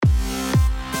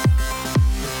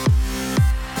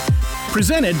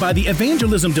Presented by the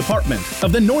Evangelism Department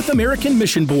of the North American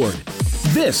Mission Board.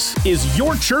 This is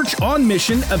Your Church on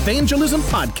Mission Evangelism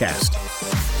Podcast.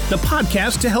 The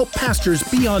podcast to help pastors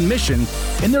be on mission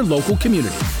in their local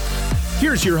community.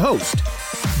 Here's your host,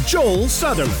 Joel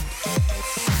Sutherland.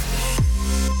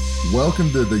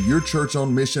 Welcome to the Your Church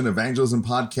on Mission Evangelism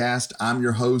Podcast. I'm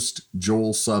your host,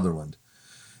 Joel Sutherland.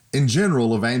 In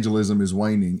general, evangelism is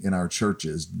waning in our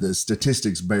churches. The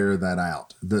statistics bear that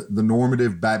out. The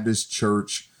Normative Baptist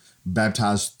Church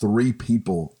baptized 3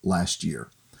 people last year.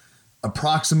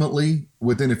 Approximately,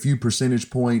 within a few percentage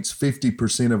points,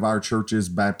 50% of our churches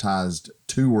baptized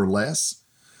 2 or less.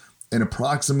 And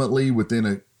approximately, within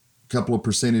a couple of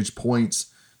percentage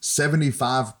points,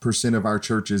 75% of our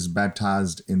churches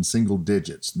baptized in single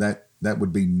digits. That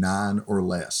would be 9 or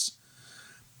less.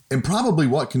 And probably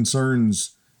what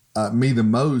concerns me the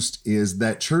most is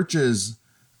that churches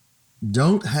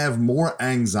don't have more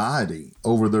anxiety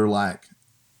over their lack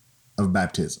of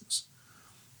baptisms.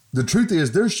 The truth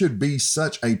is, there should be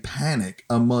such a panic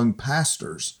among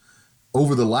pastors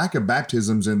over the lack of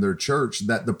baptisms in their church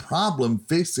that the problem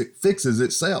fixes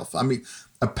itself. I mean,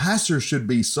 a pastor should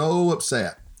be so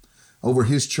upset over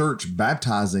his church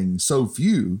baptizing so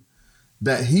few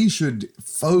that he should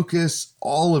focus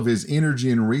all of his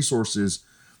energy and resources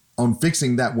on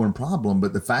fixing that one problem.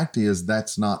 But the fact is,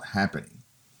 that's not happening.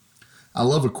 I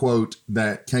love a quote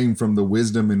that came from the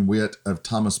wisdom and wit of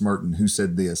Thomas Merton, who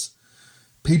said this: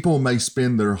 "People may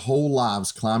spend their whole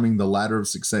lives climbing the ladder of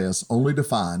success only to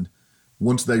find,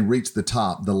 once they reach the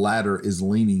top, the ladder is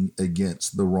leaning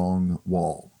against the wrong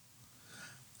wall."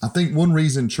 I think one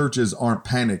reason churches aren't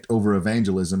panicked over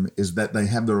evangelism is that they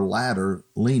have their ladder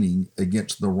leaning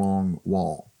against the wrong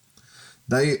wall.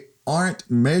 They aren't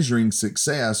measuring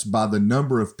success by the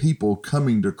number of people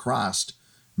coming to Christ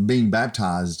being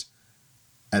baptized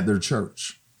at their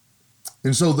church.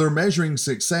 And so they're measuring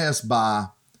success by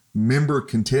member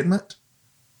contentment,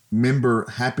 member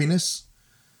happiness,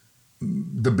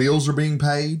 the bills are being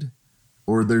paid,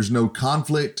 or there's no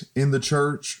conflict in the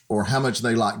church, or how much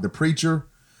they like the preacher,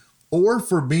 or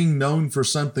for being known for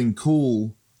something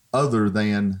cool other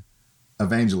than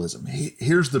evangelism.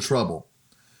 Here's the trouble.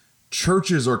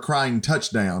 Churches are crying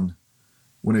touchdown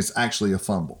when it's actually a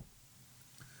fumble.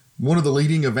 One of the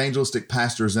leading evangelistic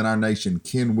pastors in our nation,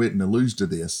 Ken Whitten, alludes to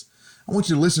this. I want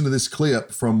you to listen to this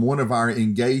clip from one of our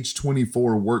Engage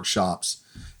 24 workshops.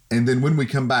 And then when we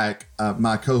come back,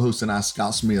 my co-host and I,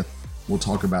 Scott Smith, will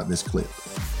talk about this clip.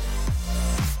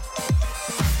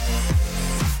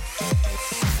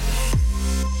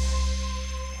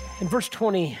 In verse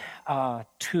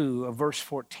 22 of verse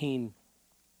 14,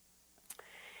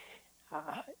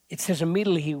 it says,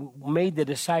 immediately he made the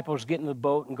disciples get in the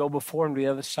boat and go before him to the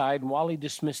other side. And while he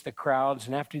dismissed the crowds,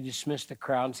 and after he dismissed the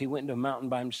crowds, he went into a mountain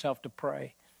by himself to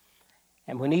pray.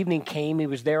 And when evening came, he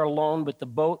was there alone, but the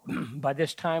boat by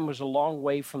this time was a long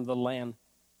way from the land,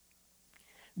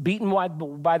 beaten wide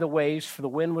by the waves, for the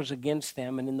wind was against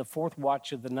them. And in the 4th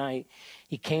watch of the night,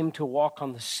 he came to walk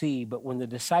on the sea. But when the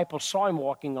disciples saw him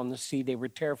walking on the sea, they were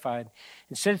terrified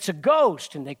and said, "It's a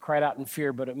ghost!" And they cried out in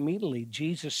fear. But immediately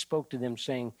Jesus spoke to them,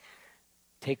 saying,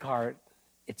 "Take heart,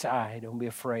 it's I, don't be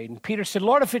afraid." And Peter said,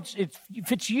 "Lord, if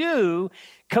it's you,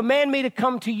 command me to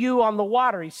come to you on the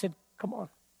water." He said, "Come on."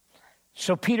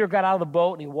 So Peter got out of the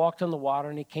boat and he walked on the water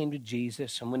and he came to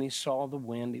Jesus. And when he saw the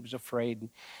wind, he was afraid and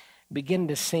beginning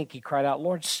to sink. He cried out,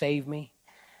 "Lord, save me."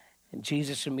 And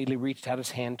Jesus immediately reached out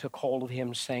his hand, took hold of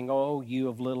him, saying, "Oh, you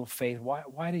of little faith,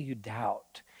 why do you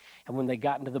doubt?" And when they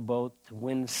got into the boat, the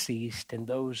wind ceased, and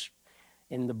those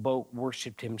in the boat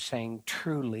worshiped him, saying,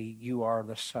 "Truly, you are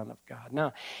the Son of God."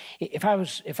 Now, if I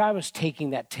was taking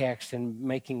that text and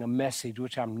making a message,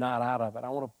 which I'm not out of it, I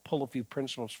want to pull a few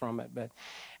principles from it, but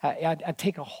I'd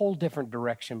take a whole different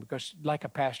direction, because like a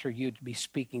pastor, you'd be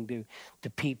speaking to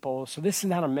people. So this is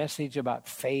not a message about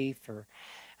faith or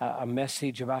a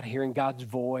message about hearing God's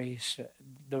voice,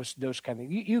 those kind of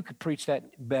things. You could preach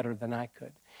that better than I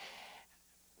could.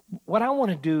 What I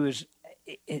want to do is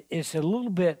a little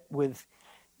bit with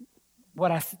what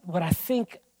I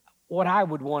think what I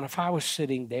would want if I was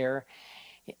sitting there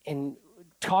and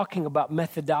talking about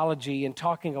methodology and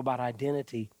talking about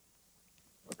identity.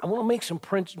 I want to make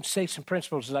say some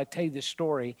principles as I tell you this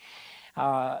story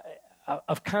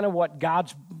of kind of what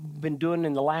God's been doing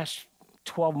in the last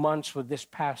 12 months with this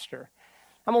pastor.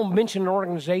 I'm going to mention an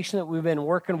organization that we've been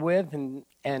working with,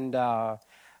 and I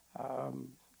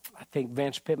think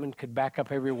Vance Pittman could back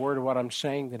up every word of what I'm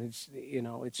saying, that it's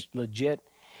legit.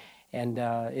 And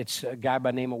it's a guy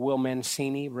by the name of Will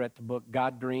Mancini, read the book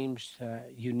God Dreams,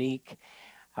 Unique,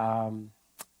 and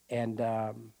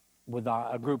with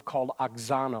a group called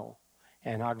Oxano.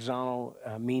 and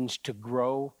Oxano means to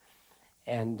grow.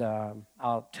 And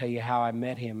I'll tell you how I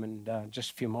met him in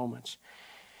just a few moments.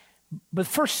 But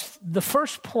the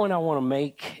first point I want to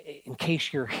make, in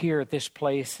case you're here at this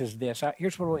place, is this.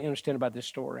 Here's what I want you to understand about this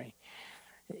story.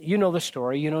 You know the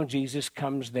story. You know Jesus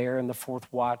comes there in the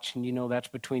fourth watch, and you know that's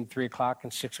between 3 o'clock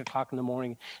and 6 o'clock in the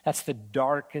morning. That's the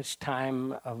darkest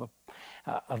time of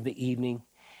the evening,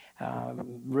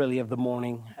 really of the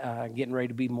morning, getting ready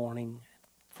to be morning,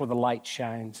 before the light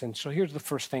shines. And so here's the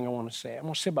first thing I want to say. I'm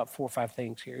going to say about 4 or 5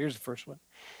 things here. Here's the first one.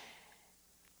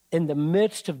 In the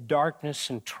midst of darkness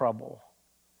and trouble,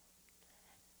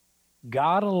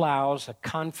 God allows a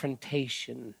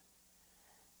confrontation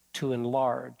to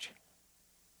enlarge,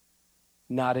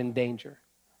 not in danger.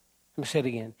 Let me say it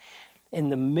again. In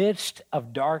the midst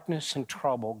of darkness and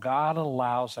trouble, God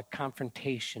allows a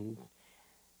confrontation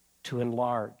to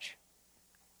enlarge,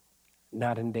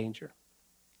 not in danger.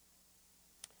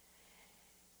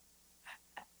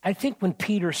 I think when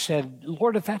Peter said,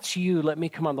 Lord, if that's you, let me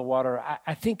come on the water,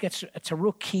 I think it's a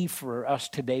real key for us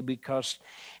today because,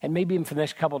 and maybe even for the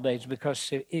next couple of days,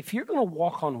 because if you're going to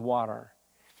walk on water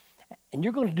and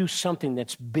you're going to do something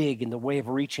that's big in the way of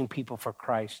reaching people for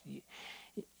Christ,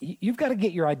 you've got to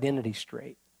get your identity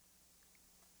straight.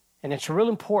 And it's real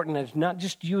important. It's not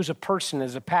just you as a person,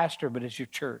 as a pastor, but as your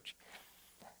church.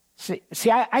 See,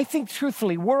 I think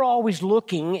truthfully, we're always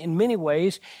looking in many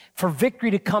ways for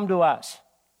victory to come to us.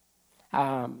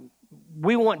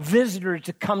 We want visitors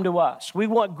to come to us. We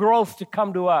want growth to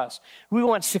come to us. We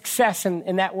want success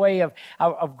in that way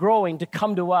of growing to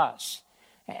come to us.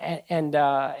 And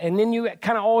then you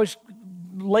kind of always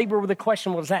labor with the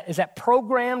question, well, is that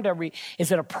programmed?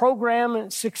 Is it a program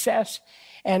success?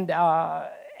 And I'm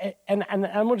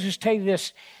going to just tell you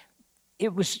this.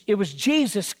 It was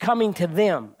Jesus coming to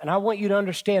them. And I want you to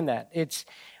understand that.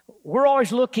 We're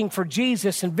always looking for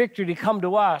Jesus and victory to come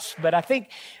to us. But I think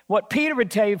what Peter would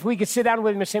tell you, if we could sit down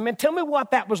with him and say, man, tell me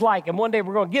what that was like. And one day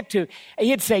we're going to get to,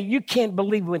 he'd say, you can't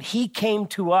believe when he came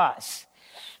to us.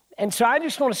 And so I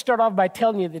just want to start off by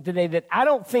telling you that today that I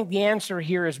don't think the answer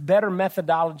here is better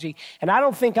methodology. And I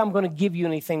don't think I'm going to give you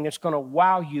anything that's going to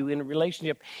wow you in a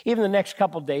relationship, even the next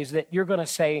couple of days, that you're going to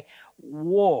say,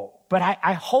 whoa. But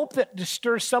I hope that to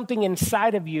stir something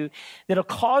inside of you that'll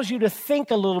cause you to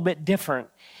think a little bit different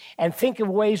and think of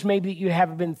ways maybe that you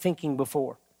haven't been thinking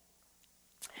before.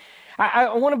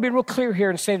 I want to be real clear here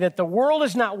and say that the world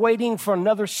is not waiting for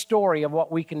another story of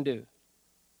what we can do.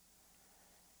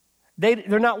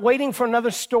 They're not waiting for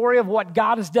another story of what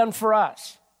God has done for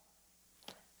us.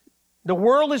 The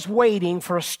world is waiting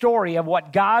for a story of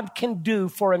what God can do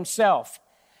for himself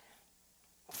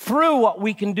through what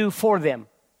we can do for them.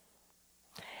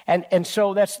 And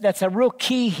so that's a real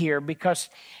key here because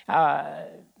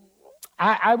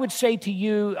I would say to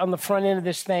you on the front end of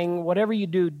this thing, whatever you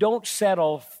do, don't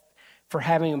settle for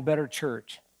having a better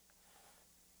church.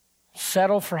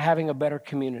 Settle for having a better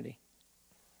community.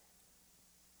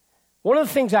 One of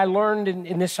the things I learned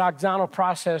in this Oxano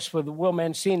process with Will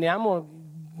Mancini, I'm going to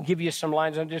give you some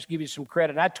lines, I'll just give you some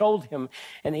credit. I told him,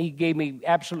 and he gave me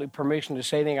absolutely permission to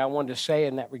say anything I wanted to say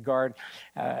in that regard.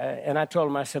 And I told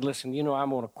him, I said, listen, I'm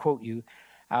going to quote you.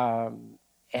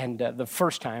 And the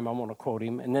first time I'm going to quote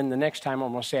him, and then the next time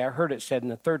I'm going to say, I heard it said,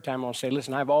 and the third time I'm going to say,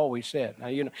 listen, I've always said. Now,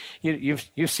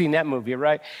 you've seen that movie,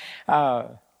 right?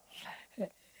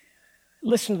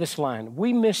 Listen to this line.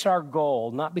 We miss our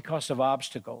goal not because of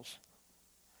obstacles,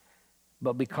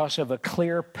 but because of a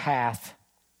clear path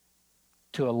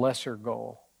to a lesser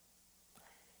goal.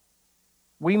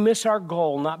 We miss our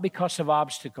goal not because of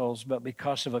obstacles, but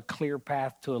because of a clear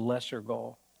path to a lesser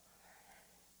goal.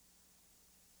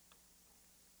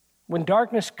 When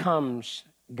darkness comes,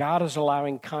 God is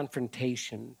allowing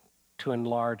confrontation to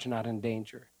enlarge, not in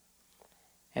danger.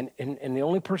 And the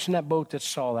only person in that boat that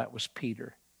saw that was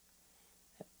Peter.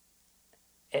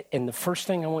 And the first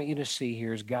thing I want you to see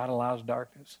here is God allows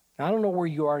darkness. Now, I don't know where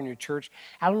you are in your church.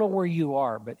 I don't know where you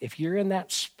are, but if you're in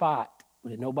that spot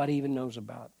that nobody even knows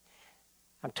about,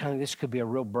 I'm telling you, this could be a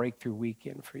real breakthrough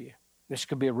weekend for you. This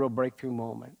could be a real breakthrough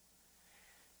moment.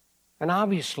 And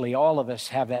obviously, all of us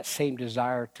have that same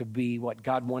desire to be what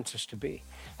God wants us to be.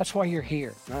 That's why you're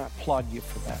here, and I applaud you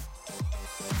for that.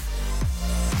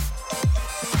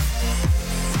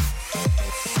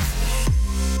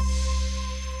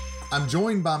 I'm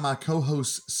joined by my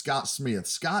co-host, Scott Smith.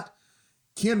 Scott,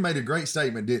 Ken made a great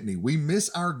statement, didn't he? We miss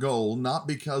our goal not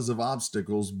because of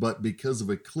obstacles, but because of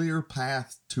a clear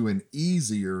path to an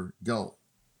easier goal.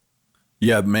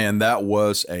 Yeah, man, that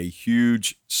was a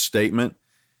huge statement.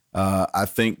 I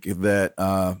think that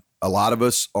a lot of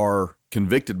us are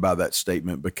convicted by that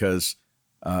statement because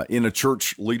in a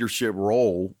church leadership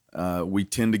role, We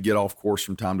tend to get off course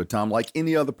from time to time, like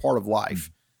any other part of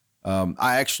life.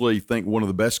 I actually think one of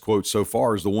the best quotes so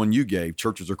far is the one you gave.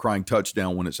 Churches are crying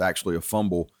touchdown when it's actually a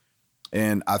fumble.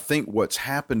 And I think what's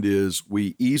happened is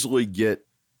we easily get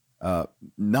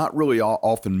not really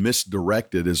often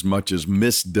misdirected as much as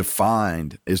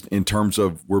misdefined, in terms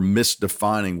of we're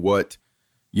misdefining what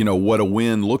a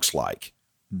win looks like,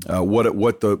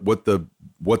 what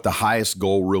the highest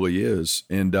goal really is.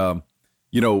 And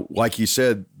like you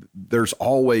said, there's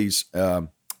always an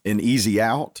easy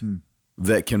out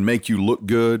that can make you look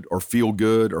good or feel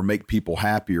good or make people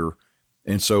happier.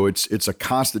 And so it's a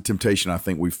constant temptation I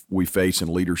think we face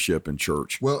in leadership in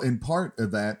church. Well, in part of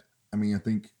that, I mean, I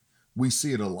think we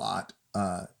see it a lot.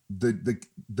 The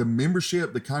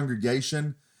membership, the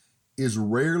congregation is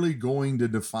rarely going to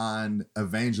define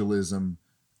evangelism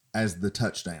as the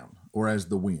touchdown or as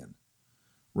the win,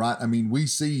 right? I mean, we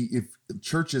see if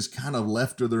churches kind of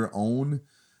left to their own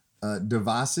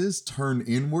devices, turn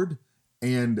inward,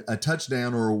 and a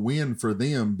touchdown or a win for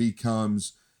them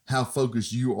becomes how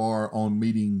focused you are on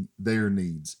meeting their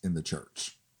needs in the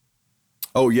church.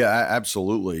 Oh, yeah,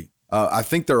 absolutely. I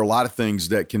think there are a lot of things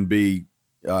that can be,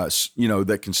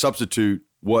 that can substitute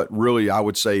what really I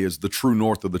would say is the true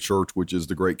north of the church, which is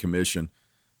the Great Commission.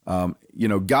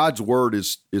 God's word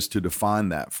is to define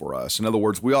that for us. In other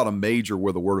words, we ought to major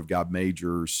where the word of God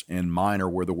majors and minor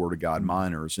where the word of God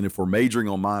minors. And if we're majoring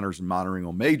on minors and minoring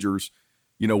on majors,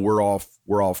 we're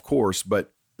off course.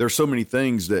 But there's so many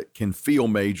things that can feel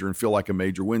major and feel like a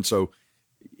major win. So,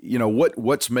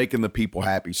 what's making the people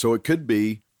happy? So it could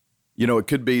be,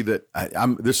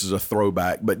 that this is a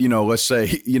throwback, but let's say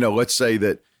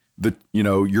that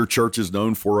your church is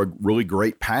known for a really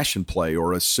great passion play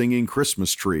or a singing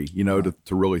Christmas tree, to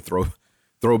really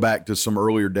throw back to some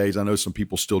earlier days. I know some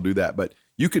people still do that, but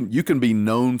you can be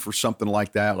known for something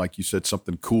like that. Like you said,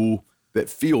 something cool that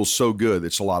feels so good.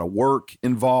 It's a lot of work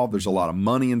involved. There's a lot of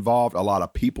money involved. A lot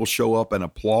of people show up and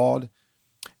applaud.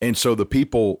 And so the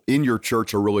people in your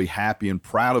church are really happy and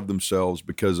proud of themselves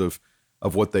because of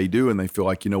what they do. And they feel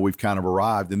like, we've kind of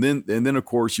arrived. And then of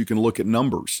course you can look at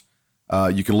numbers.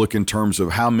 You can look in terms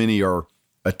of how many are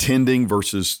attending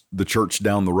versus the church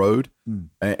down the road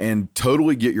and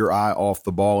totally get your eye off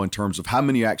the ball in terms of how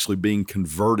many are actually being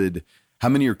converted, how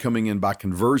many are coming in by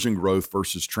conversion growth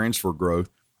versus transfer growth.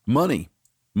 Money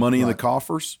right in the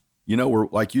coffers. We're,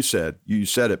 like you said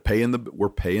it, we're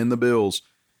paying the bills.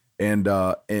 And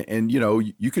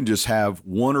you can just have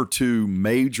one or two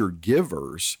major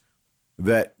givers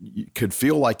that could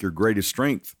feel like your greatest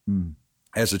strength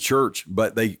as a church,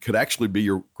 but they could actually be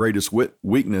your greatest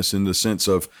weakness in the sense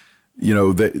of,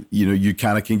 that, you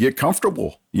kind of can get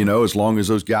comfortable, as long as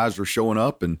those guys are showing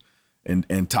up and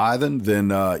tithing, then,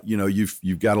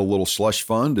 you've got a little slush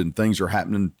fund and things are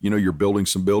happening. You're building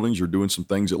some buildings, you're doing some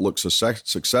things that look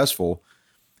successful.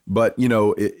 But,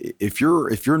 if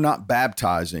you're not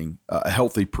baptizing a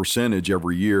healthy percentage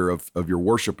every year of your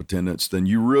worship attendance, then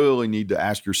you really need to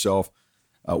ask yourself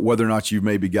whether or not you've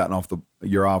maybe gotten off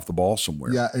the ball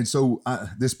somewhere. Yeah. And so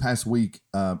this past week,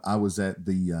 I was at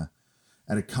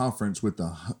a conference with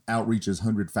the Outreach's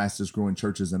 100 fastest growing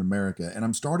churches in America. And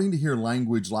I'm starting to hear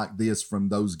language like this from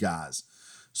those guys.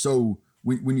 So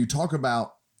when you talk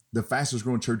about the fastest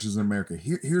growing churches in America,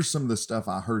 here's some of the stuff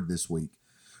I heard this week.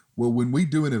 Well, when we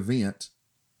do an event,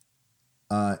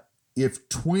 if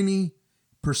 20%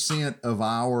 of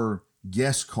our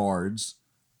guest cards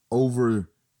over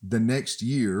the next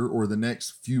year or the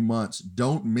next few months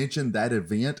don't mention that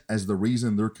event as the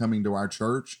reason they're coming to our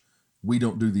church, we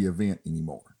don't do the event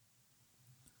anymore.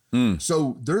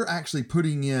 So they're actually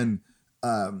putting in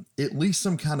at least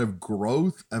some kind of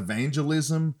growth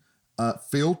evangelism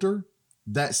filter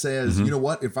that says, you know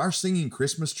what, if our singing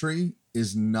Christmas tree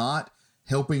is not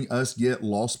helping us get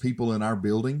lost people in our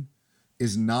building,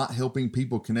 is not helping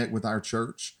people connect with our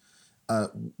church,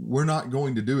 we're not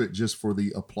going to do it just for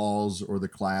the applause or the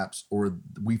claps or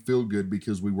we feel good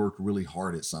because we worked really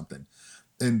hard at something.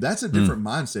 And that's a different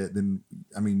mindset than,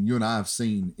 you and I have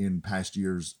seen in past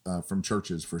years from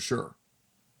churches for sure.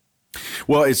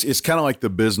 Well, it's kind of like the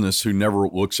business who never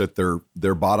looks at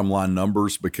their bottom line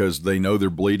numbers because they know they're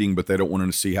bleeding, but they don't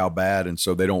want to see how bad. And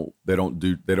so they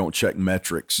don't check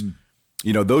metrics.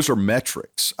 Those are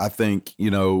metrics. I think,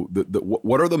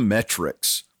 what are the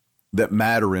metrics that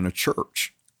matter in a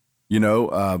church?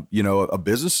 A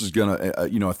business is going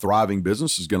to, a thriving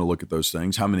business is going to look at those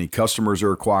things. How many customers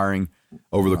are acquiring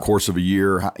over the course of a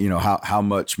year? How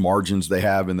much margins they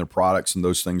have in their products and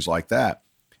those things like that,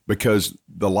 because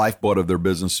the lifeblood of their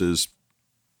business is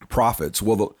profits.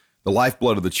 Well, the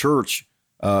lifeblood of the church,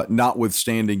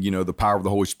 notwithstanding, the power of the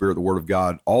Holy Spirit, the Word of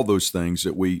God, all those things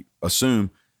that we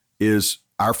assume, is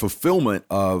our fulfillment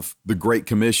of the Great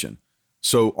Commission.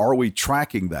 So are we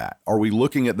tracking that? Are we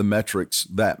looking at the metrics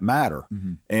that matter?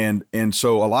 Mm-hmm. And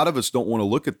so a lot of us don't want to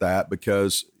look at that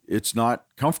because it's not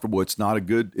comfortable. It's not a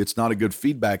good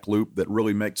feedback loop that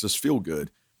really makes us feel good.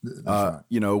 Right.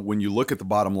 When you look at the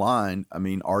bottom line, I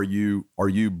mean, are you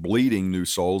bleeding new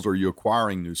souls? Are you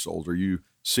acquiring new souls? Are you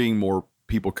seeing more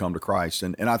people come to Christ?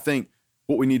 And I think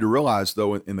what we need to realize,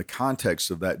 though, in the context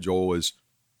of that, Joel, is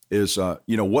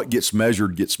what gets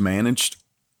measured gets managed.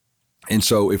 And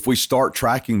so if we start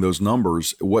tracking those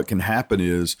numbers, what can happen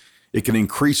is it can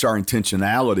increase our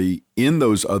intentionality in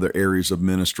those other areas of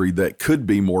ministry that could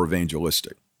be more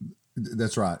evangelistic.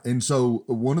 That's right. And so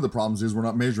one of the problems is we're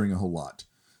not measuring a whole lot.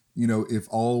 If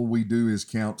all we do is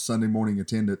count Sunday morning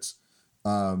attendance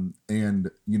and,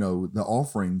 the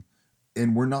offering,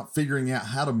 and we're not figuring out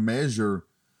how to measure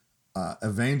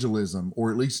evangelism,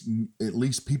 or at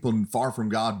least people far from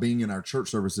God being in our church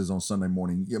services on Sunday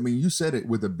morning. I mean, you said it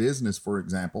with a business, for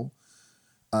example.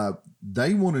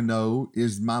 They want to know,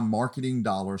 is my marketing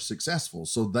dollar successful?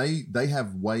 So they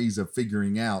have ways of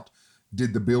figuring out,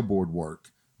 did the billboard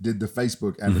work? Did the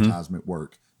Facebook advertisement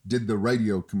work? Did the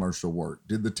radio commercial work?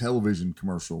 Did the television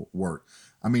commercial work?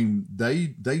 I mean,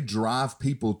 they drive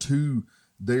people to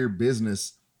their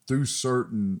business through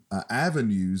certain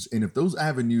avenues. And if those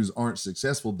avenues aren't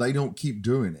successful, they don't keep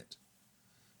doing it.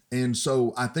 And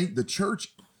so I think the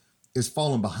church is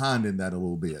falling behind in that a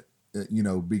little bit,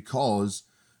 because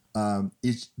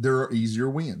there are easier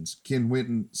wins. Ken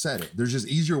Whitten said it. There's just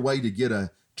easier way to get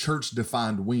a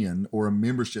church-defined win or a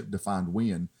membership-defined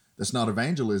win. That's not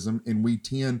evangelism. And we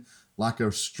tend, like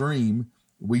a stream,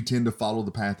 we tend to follow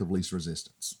the path of least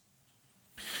resistance.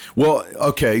 Well,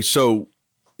 okay, so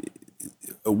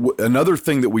another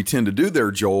thing that we tend to do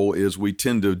there, Joel, is we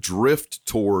tend to drift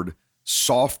toward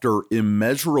softer,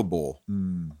 immeasurable,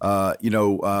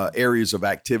 areas of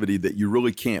activity that you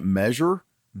really can't measure,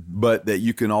 but that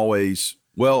you can always,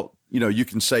 you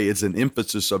can say it's an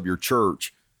emphasis of your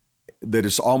church that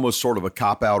is almost sort of a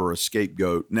cop-out or a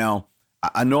scapegoat. Now,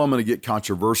 I know I'm going to get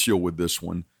controversial with this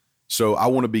one, so I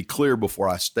want to be clear before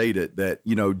I state it that,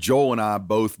 Joel and I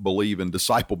both believe in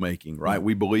disciple making, right? Mm-hmm.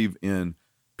 We believe in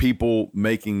people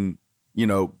making,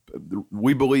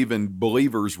 we believe in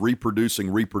believers reproducing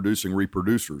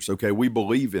reproducers. Okay. We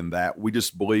believe in that. We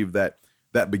just believe that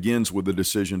begins with the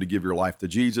decision to give your life to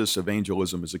Jesus.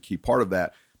 Evangelism is a key part of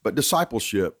that, but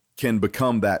discipleship can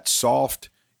become that soft,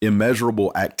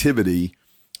 immeasurable activity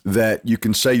that you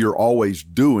can say you're always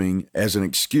doing as an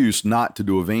excuse not to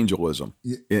do evangelism,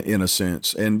 in a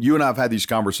sense. And you and I have had these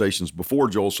conversations before,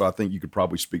 Joel, so I think you could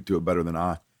probably speak to it better than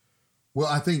I. Well,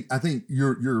 I think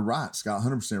you're right, Scott,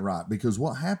 100% right. Because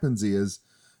what happens is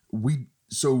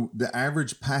the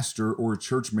average pastor or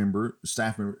church member,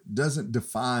 staff member, doesn't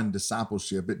define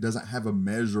discipleship. It doesn't have a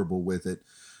measurable with it.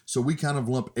 So we kind of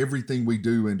lump everything we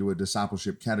do into a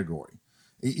discipleship category,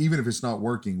 even if it's not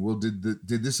working. Well, did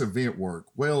this event work?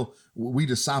 Well, we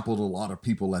discipled a lot of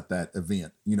people at that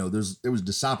event. There was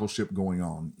discipleship going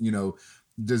on.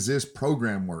 Does this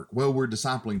program work? Well, we're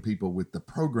discipling people with the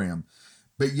program,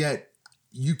 but yet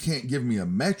you can't give me a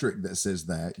metric that says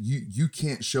that. You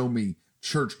can't show me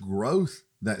church growth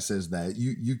that says that.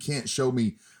 You can't show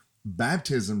me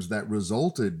baptisms that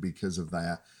resulted because of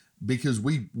that, because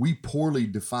we poorly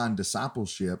define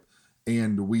discipleship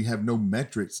and we have no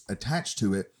metrics attached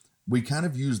to it. We kind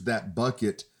of use that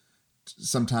bucket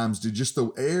sometimes to just throw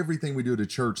everything we do at a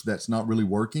church that's not really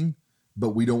working,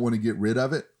 but we don't want to get rid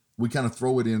of it. We kind of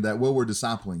throw it in that, we're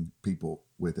discipling people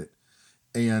with it.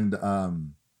 And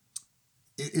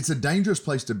it's a dangerous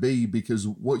place to be, because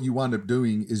what you wind up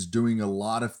doing is doing a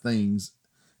lot of things.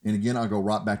 And again, I'll go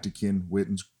right back to Ken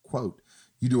Whitten's quote.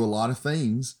 You do a lot of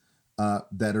things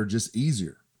that are just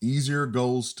easier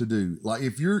goals to do. Like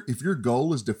if your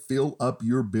goal is to fill up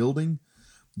your building,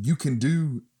 you can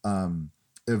do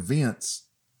events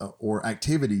or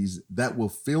activities that will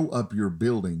fill up your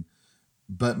building,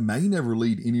 but may never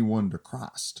lead anyone to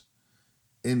Christ.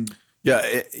 And yeah,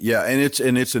 and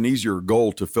it's an easier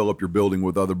goal to fill up your building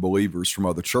with other believers from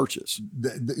other churches,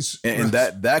 and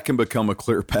that can become a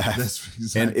clear path. That's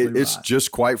exactly and it's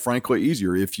just quite frankly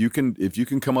easier if you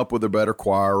can come up with a better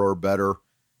choir or a better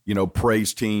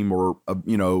praise team, or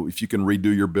if you can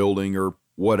redo your building or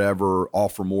whatever,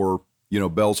 offer more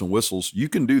bells and whistles, you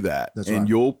can do that. That's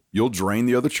and right. You'll drain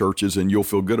the other churches and you'll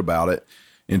feel good about it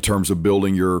in terms of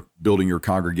building your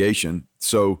congregation.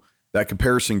 So that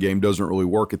comparison game doesn't really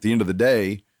work. At the end of the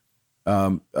day,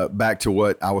 back to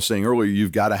what I was saying earlier,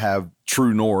 you've got to have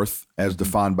true north as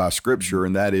defined by Scripture,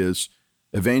 and that is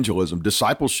evangelism.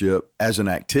 Discipleship as an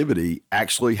activity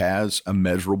actually has a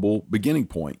measurable beginning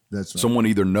point. That's right. Someone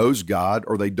either knows God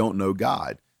or they don't know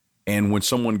God. And when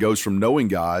someone goes from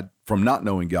not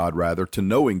knowing God, rather, to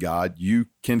knowing God, you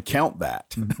can count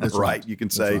that, right? You can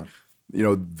say,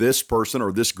 this person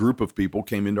or this group of people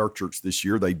came into our church this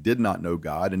year. They did not know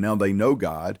God, and now they know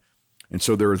God. And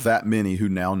so there are that many who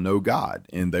now know God,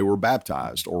 and they were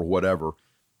baptized or whatever.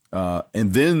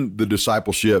 And then the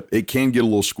discipleship, it can get a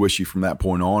little squishy from that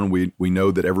point on. We know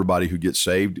that everybody who gets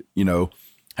saved,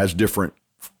 has different,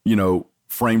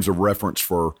 frames of reference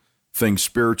for things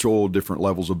spiritual, different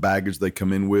levels of baggage they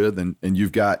come in with. And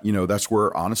you've got, that's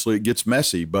where honestly it gets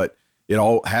messy, but it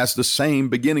all has the same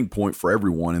beginning point for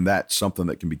everyone. And that's something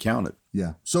that can be counted.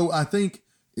 Yeah. So I think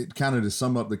it kind of, to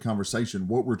sum up the conversation,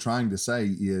 what we're trying to say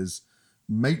is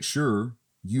make sure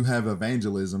you have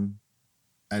evangelism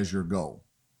as your goal,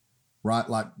 right?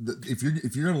 Like if you're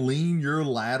going to lean your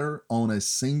ladder on a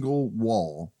single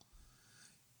wall,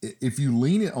 if you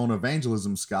lean it on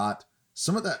evangelism, Scott,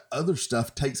 some of that other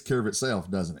stuff takes care of itself,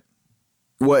 doesn't it?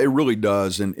 Well, it really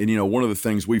does. And one of the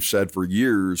things we've said for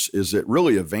years is that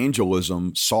really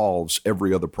evangelism solves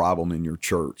every other problem in your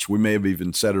church. We may have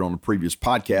even said it on a previous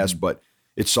podcast, but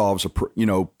it solves,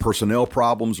 personnel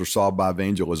problems are solved by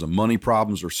evangelism. Money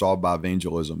problems are solved by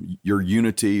evangelism. Your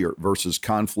unity versus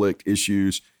conflict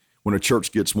issues. When a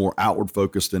church gets more outward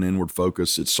focused than inward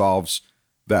focused, it solves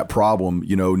that problem.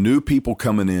 New people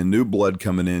coming in, new blood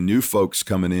coming in, new folks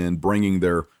coming in, bringing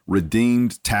their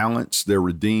redeemed talents, their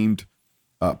redeemed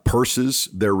purses,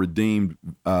 their redeemed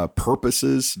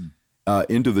purposes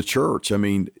into the church. I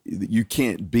mean, you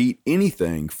can't beat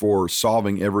anything for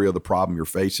solving every other problem you're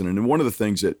facing. And one of the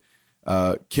things that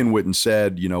Ken Whitten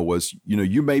said, was,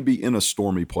 you may be in a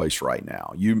stormy place right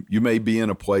now. You may be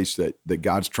in a place that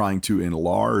God's trying to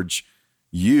enlarge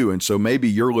you. And so maybe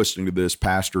you're listening to this,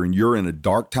 Pastor, and you're in a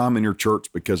dark time in your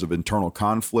church because of internal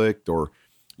conflict, or,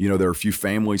 there are a few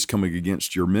families coming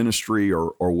against your ministry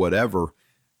or whatever.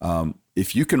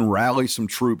 If you can rally some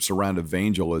troops around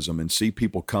evangelism and see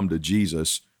people come to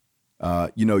Jesus,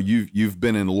 you've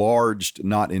been enlarged,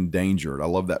 not endangered. I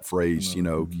love that phrase.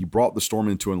 He brought the storm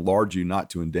in to enlarge you, not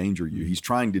to endanger you. He's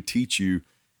trying to teach you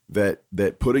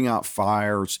that putting out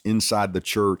fires inside the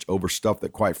church over stuff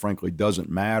that quite frankly doesn't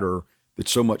matter,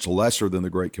 that's so much lesser than the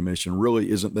Great Commission, really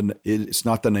it's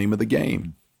not the name of the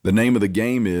game. The name of the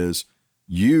game is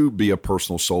you be a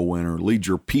personal soul winner, lead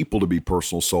your people to be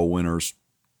personal soul winners,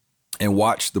 and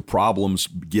watch the problems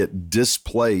get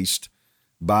displaced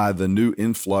by the new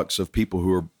influx of people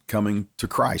who are coming to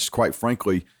Christ. Quite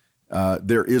frankly,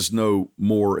 there is no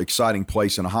more exciting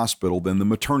place in a hospital than the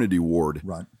maternity ward.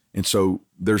 Right. And so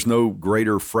there's no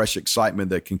greater fresh excitement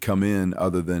that can come in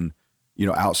other than,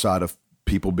 outside of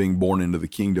people being born into the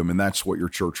kingdom. And that's what your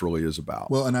church really is about.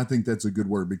 Well, and I think that's a good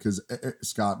word because,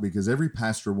 Scott, because every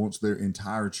pastor wants their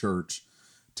entire church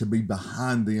to be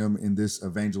behind them in this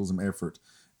evangelism effort.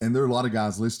 And there are a lot of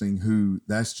guys listening who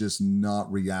that's just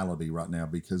not reality right now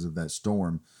because of that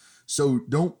storm. So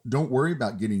don't worry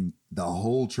about getting the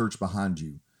whole church behind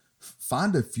you.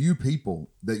 Find a few people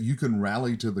that you can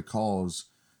rally to the cause,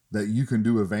 that you can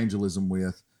do evangelism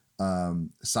with,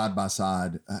 side by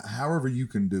side, however you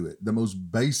can do it. The most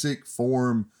basic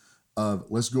form of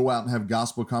let's go out and have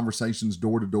gospel conversations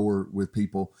door to door with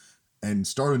people and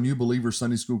start a new believer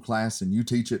Sunday school class, and you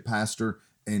teach it, Pastor,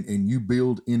 and you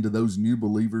build into those new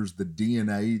believers the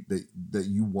DNA that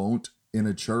you want in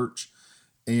a church,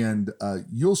 and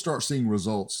you'll start seeing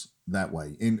results that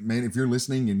way. And man, if you're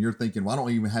listening and you're thinking, well, I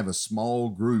don't even have a small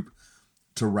group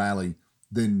to rally,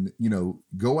 then,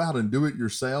 go out and do it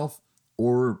yourself,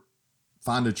 or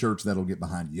find a church that'll get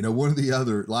behind you. One or the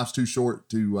other. Life's too short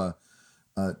to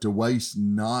waste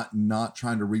not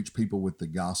trying to reach people with the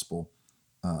gospel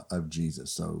of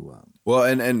Jesus. So, well,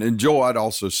 and Joel, I'd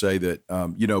also say that,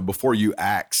 before you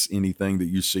axe anything that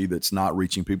you see that's not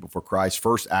reaching people for Christ,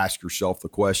 first ask yourself the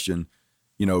question,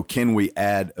 can we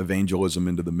add evangelism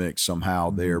into the mix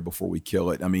somehow there before we kill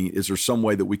it? I mean, is there some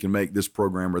way that we can make this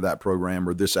program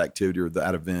or this activity or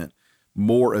that event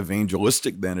more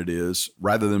evangelistic than it is,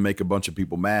 rather than make a bunch of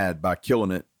people mad by killing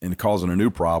it and causing a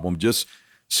new problem? Just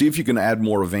see if you can add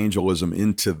more evangelism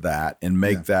into that and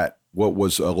make that what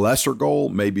was a lesser goal,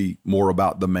 maybe more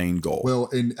about the main goal. Well,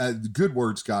 and good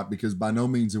word, Scott, because by no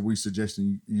means are we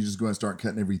suggesting you just go and start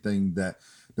cutting everything that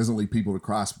doesn't lead people to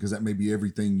Christ, because that may be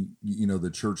everything,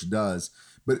 the church does.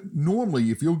 But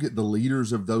normally, if you'll get the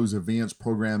leaders of those events,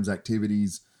 programs,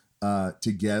 activities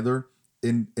together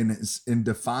and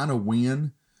define a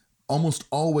win, almost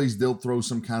always they'll throw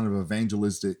some kind of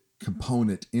evangelistic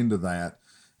component into that.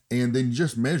 And then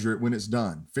just measure it when it's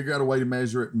done. Figure out a way to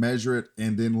measure it,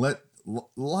 and then let a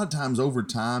lot of times over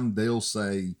time, they'll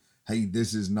say, hey,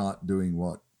 this is not doing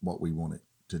what we want it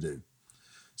to do.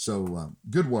 So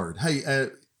good word. Hey,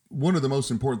 one of the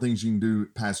most important things you can do,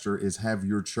 Pastor, is have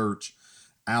your church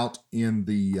out in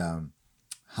the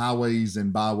highways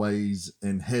and byways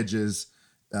and hedges,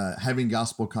 having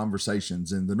gospel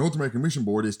conversations. And the North American Mission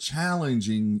Board is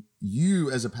challenging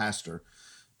you as a pastor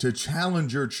to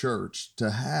challenge your church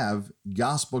to have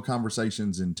gospel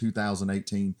conversations in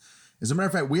 2018. As a matter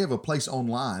of fact, we have a place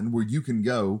online where you can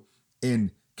go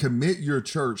and commit your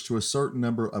church to a certain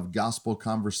number of gospel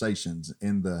conversations.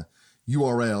 And the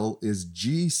URL is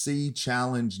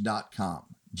gcchallenge.com,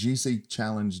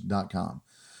 gcchallenge.com.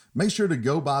 Make sure to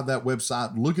go by that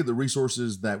website, look at the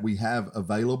resources that we have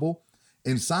available,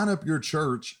 and sign up your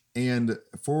church. And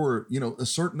for, a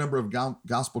certain number of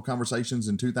gospel conversations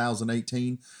in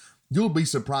 2018, you'll be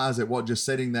surprised at what just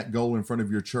setting that goal in front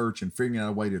of your church and figuring out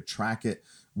a way to track it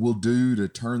will do to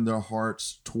turn their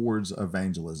hearts towards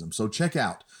evangelism. So check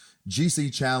out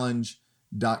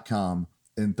gcchallenge.com.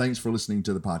 And thanks for listening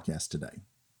to the podcast today.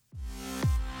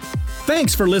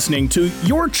 Thanks for listening to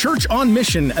Your Church on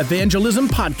Mission Evangelism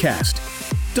Podcast.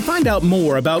 To find out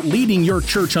more about leading your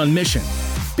church on mission,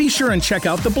 be sure and check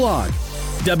out the blog,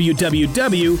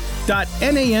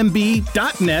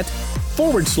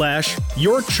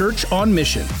 www.namb.net/Your Church on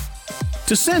Mission.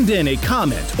 To send in a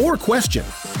comment or question,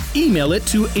 email it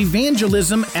to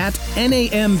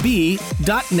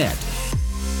evangelism@namb.net.